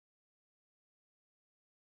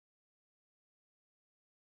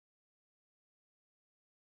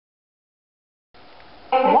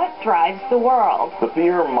What drives the world? The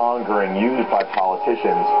fear-mongering used by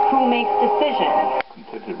politicians. Who makes decisions?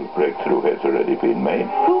 Considerable breakthrough has already been made.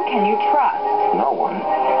 Who can you trust? No one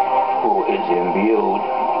who is imbued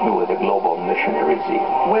with a global missionary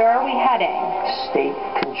zeal. Where are we heading?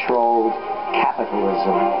 State-controlled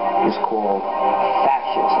capitalism is called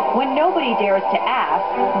fascism. When nobody dares to ask,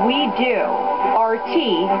 we do.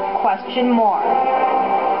 RT, question more.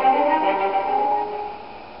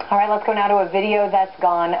 All right, let's go now to a video that's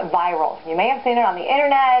gone viral. You may have seen it on the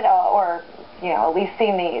internet or at least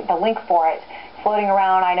seen the link for it floating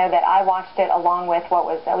around. I know that I watched it along with what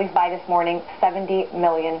was, at least by this morning, 70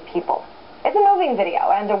 million people. It's a moving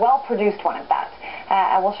video, and a well-produced one at that.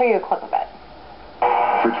 And we'll show you a clip of it.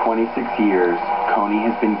 For 26 years, Kony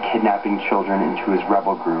has been kidnapping children into his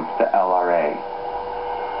rebel group, the LRA.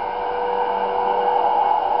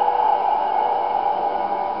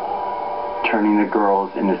 Turning the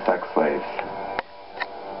girls into sex slaves.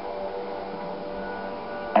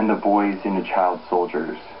 And the boys into child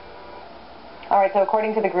soldiers. All right, so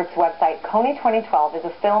according to the group's website, Kony 2012 is a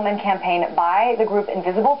film and campaign by the group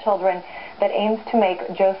Invisible Children that aims to make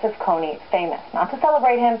Joseph Kony famous. Not to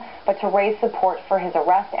celebrate him, but to raise support for his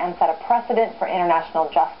arrest and set a precedent for international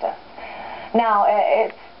justice. Now,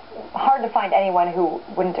 it's hard to find anyone who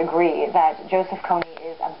wouldn't agree that Joseph Kony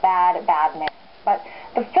is a bad, bad man. But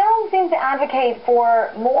the film seems to advocate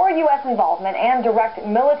for more U.S. involvement and direct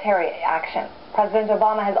military action. President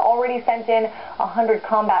Obama has already sent in 100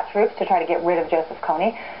 combat troops to try to get rid of Joseph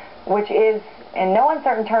Kony, which is, in no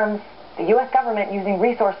uncertain terms, the U.S. government using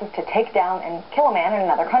resources to take down and kill a man in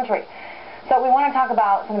another country. So we want to talk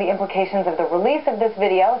about some of the implications of the release of this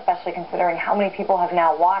video, especially considering how many people have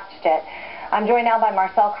now watched it. I'm joined now by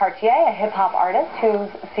Marcel Cartier, a hip-hop artist whose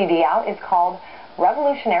CD out is called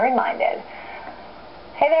Revolutionary Minded.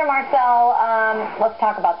 Hey there, Marcel. Let's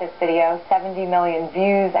talk about this video. 70 million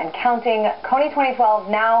views and counting. Kony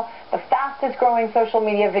 2012, now the fastest growing social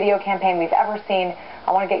media video campaign we've ever seen.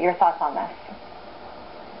 I want to get your thoughts on this.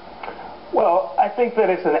 Well, I think that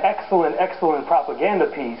it's an excellent, excellent propaganda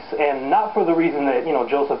piece, and not for the reason that,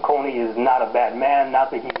 Joseph Kony is not a bad man,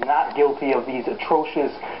 not that he's not guilty of these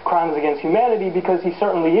atrocious crimes against humanity, because he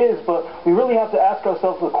certainly is, but we really have to ask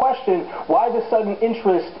ourselves the question, why this sudden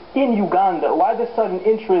interest in Uganda? Why this sudden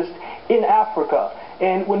interest in Africa?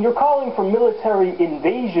 And when you're calling for military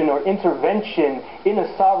invasion or intervention in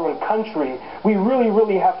a sovereign country, we really,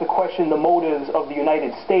 really have to question the motives of the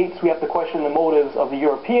United States. We have to question the motives of the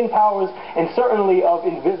European powers, and certainly of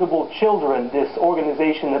Invisible Children, this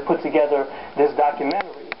organization that put together this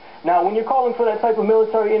documentary. Now, when you're calling for that type of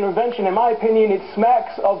military intervention, in my opinion, it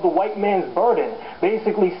smacks of the white man's burden,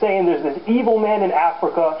 basically saying there's this evil man in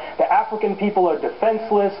Africa, the African people are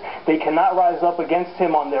defenseless, they cannot rise up against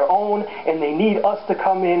him on their own, and they need us to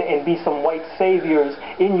come in and be some white saviors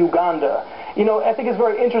in Uganda. I think it's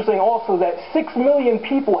very interesting also that 6 million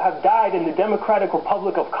people have died in the Democratic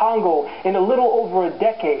Republic of Congo in a little over a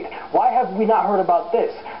decade. Why have we not heard about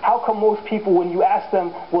this? How come most people, when you ask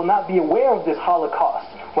them, will not be aware of this Holocaust?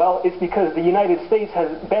 Well, it's because the United States has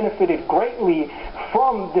benefited greatly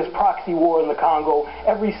from this proxy war in the Congo.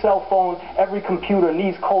 Every cell phone, every computer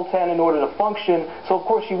needs coltan in order to function, so of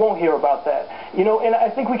course you won't hear about that. And I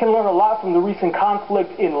think we can learn a lot from the recent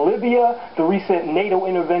conflict in Libya, the recent NATO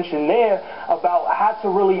intervention there, about how to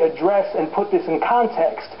really address and put this in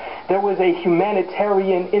context. There was a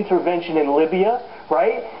humanitarian intervention in Libya,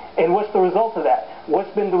 right? And what's the result of that?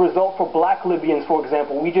 What's been the result for black Libyans, for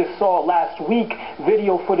example? We just saw last week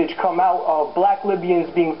video footage come out of black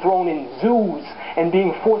Libyans being thrown in zoos and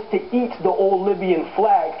being forced to eat the old Libyan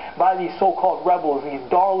flag by these so-called rebels, these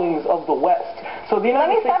darlings of the West. So the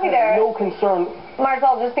United States has no concern.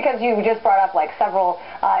 Marcel, just because you just brought up several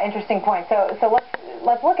interesting points, so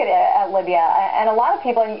let's look at Libya. And a lot of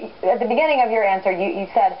people, at the beginning of your answer, you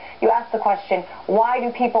said, you asked the question, why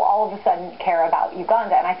do people all of a sudden care about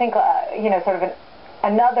Uganda? And I think, sort of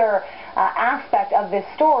another aspect of this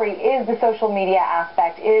story is the social media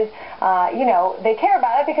aspect, is, they care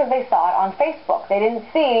about it because they saw it on Facebook. They didn't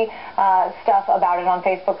see stuff about it on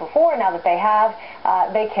Facebook before. Now that they have,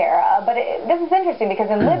 they care. But this is interesting because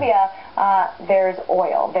in Libya, there's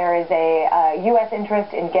oil. There is a U.S.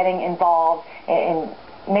 interest in getting involved in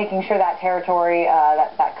making sure that territory,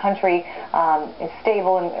 that country is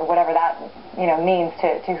stable, and whatever that means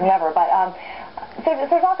to whomever. But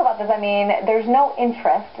so talk about this. I mean, there's no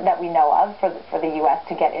interest that we know of for the U.S.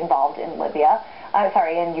 to get involved in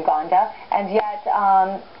in Uganda, and yet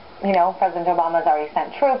President Obama's already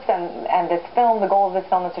sent troops, and this film, the goal of this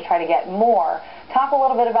film is to try to get more. Talk a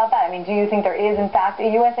little bit about that. I mean, do you think there is in fact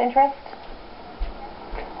a U.S. interest?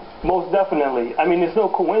 Most definitely. I mean, it's no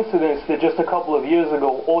coincidence that just a couple of years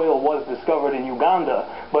ago oil was discovered in Uganda.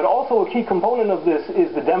 But also a key component of this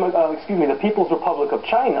is the People's Republic of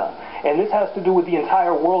China. And this has to do with the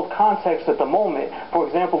entire world context at the moment. For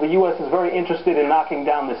example, the U.S. is very interested in knocking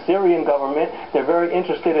down the Syrian government. They're very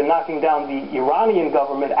interested in knocking down the Iranian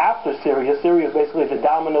government after Syria. Syria is basically the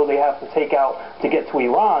domino they have to take out to get to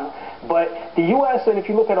Iran. But the U.S., and if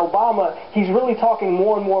you look at Obama, he's really talking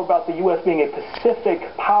more and more about the U.S. being a Pacific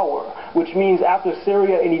power, which means after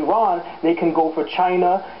Syria and Iran, they can go for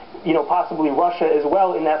China, possibly Russia as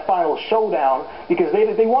well in that final showdown, because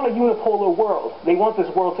they want a unipolar world. They want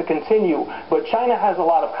this world to continue. But China has a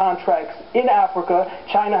lot of contracts in Africa.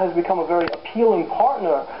 China has become a very appealing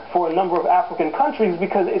partner for a number of African countries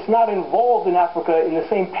because it's not involved in Africa in the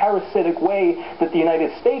same parasitic way that the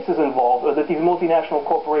United States is involved or that these multinational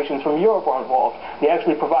corporations from Europe are involved. They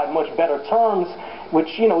actually provide much better terms,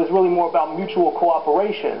 which is really more about mutual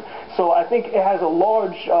cooperation. So I think it has a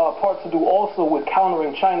large part to do also with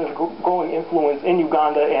countering China's growing influence in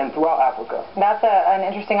Uganda and throughout Africa. That's an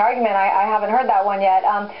interesting argument. I haven't heard that one yet.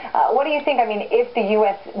 What do you think? I mean, if the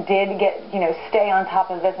U.S. did stay on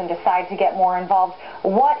top of this and decide to get more involved,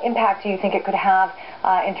 what impact do you think it could have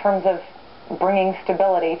in terms of bringing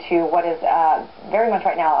stability to what is very much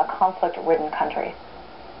right now a conflict-ridden country?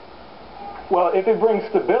 Well, if it brings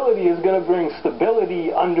stability, it's going to bring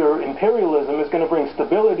stability under imperialism. It's going to bring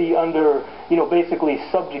stability under, basically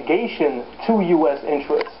subjugation to U.S.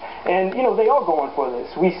 interests. And, they are going for this.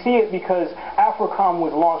 We see it because AFRICOM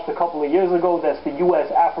was launched a couple of years ago. That's the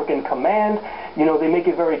U.S. African Command. They make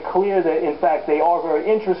it very clear that, in fact, they are very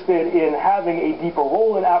interested in having a deeper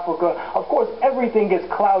role in Africa. Of course, everything gets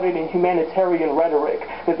clouded in humanitarian rhetoric,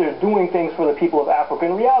 that they're doing things for the people of Africa.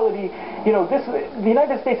 In reality, the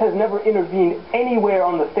United States has never intervened anywhere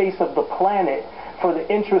on the face of the planet for the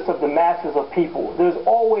interests of the masses of people. There's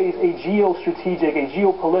always a geostrategic, a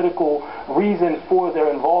geopolitical reason for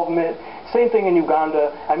their involvement. Same thing in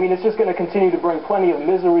Uganda. I mean, it's just going to continue to bring plenty of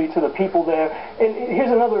misery to the people there. And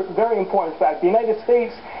here's another very important fact. The United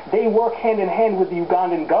States, they work hand in hand with the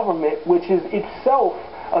Ugandan government, which is itself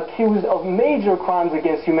accused of major crimes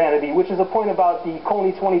against humanity, which is a point about the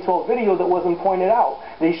Kony 2012 video that wasn't pointed out.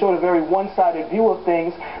 They showed a very one-sided view of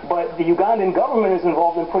things, but the Ugandan government is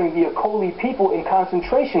involved in putting the Akoli people in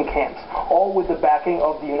concentration camps, all with the backing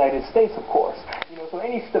of the United States, of course. So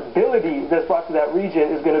any stability that's brought to that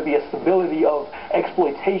region is going to be a stability of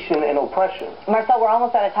exploitation and oppression. Marcel, we're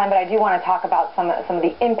almost out of time, but I do want to talk about some of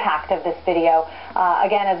the impact of this video.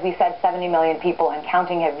 Again, as we said, 70 million people and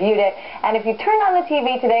counting have viewed it. And if you turn on the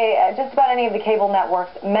TV today, just about any of the cable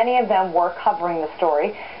networks, many of them were covering the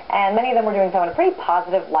story, and many of them were doing so in a pretty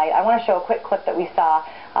positive light. I want to show a quick clip that we saw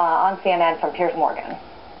on CNN from Piers Morgan.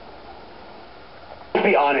 To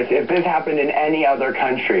be honest, if this happened in any other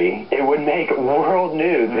country, it would make world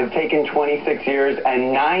news. It's taken 26 years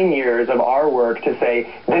and 9 years of our work to say,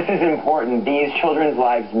 this is important, these children's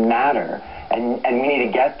lives matter, and we need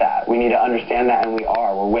to get that. We need to understand that, and we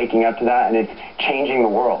are. We're waking up to that, and it's changing the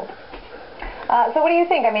world. So what do you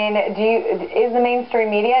think? I mean, is the mainstream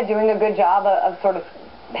media doing a good job of sort of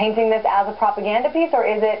painting this as a propaganda piece, or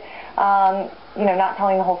is it, not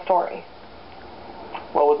telling the whole story?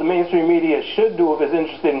 Well, what the mainstream media should do if it's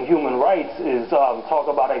interested in human rights is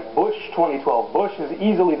talk about a Bush 2012. Bush is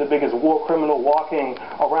easily the biggest war criminal walking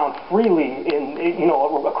around freely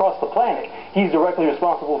across the planet. He's directly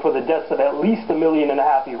responsible for the deaths of at least 1.5 million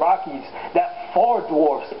Iraqis. That far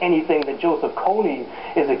dwarfs anything that Joseph Kony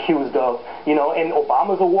is accused of. And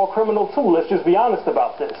Obama's a war criminal too. Let's just be honest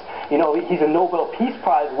about this. He's a Nobel Peace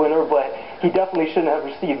Prize winner, but he definitely shouldn't have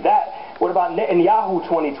received that. What about Netanyahu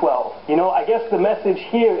 2012? I guess the message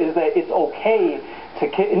here is that it's okay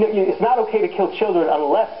it's not okay to kill children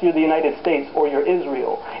unless you're the United States or you're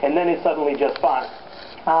Israel, and then it's suddenly just fine.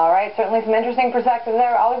 All right, certainly some interesting perspectives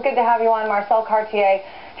there. Always good to have you on, Marcel Cartier,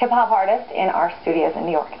 hip-hop artist in our studios in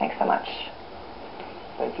New York. Thanks so much.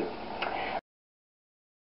 Thank you.